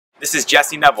This is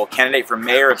Jesse Neville, candidate for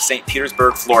mayor of St.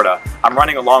 Petersburg, Florida. I'm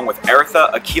running along with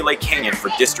Eritha Akile Kenyon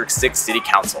for District 6 City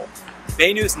Council.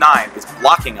 Bay News 9 is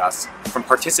blocking us from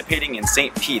participating in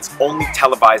St. Pete's only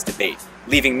televised debate,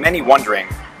 leaving many wondering,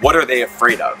 what are they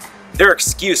afraid of? Their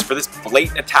excuse for this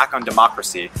blatant attack on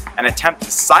democracy, an attempt to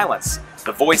silence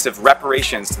the voice of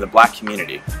reparations to the black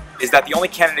community, is that the only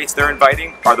candidates they're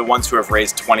inviting are the ones who have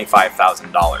raised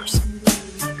 $25,000.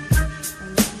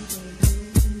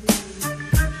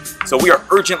 So we are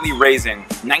urgently raising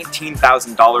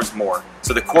 $19,000 more,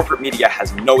 so the corporate media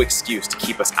has no excuse to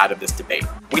keep us out of this debate.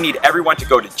 We need everyone to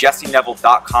go to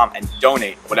jesseneville.com and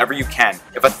donate whatever you can.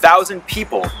 If 1,000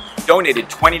 people donated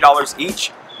 $20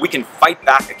 each, we can fight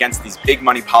back against these big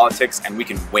money politics and we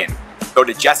can win. Go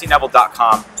to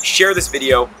jesseneville.com, share this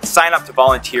video, sign up to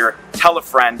volunteer, tell a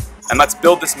friend, and let's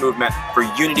build this movement for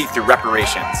unity through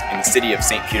reparations in the city of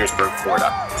St. Petersburg, Florida.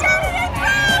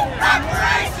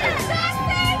 Reparations!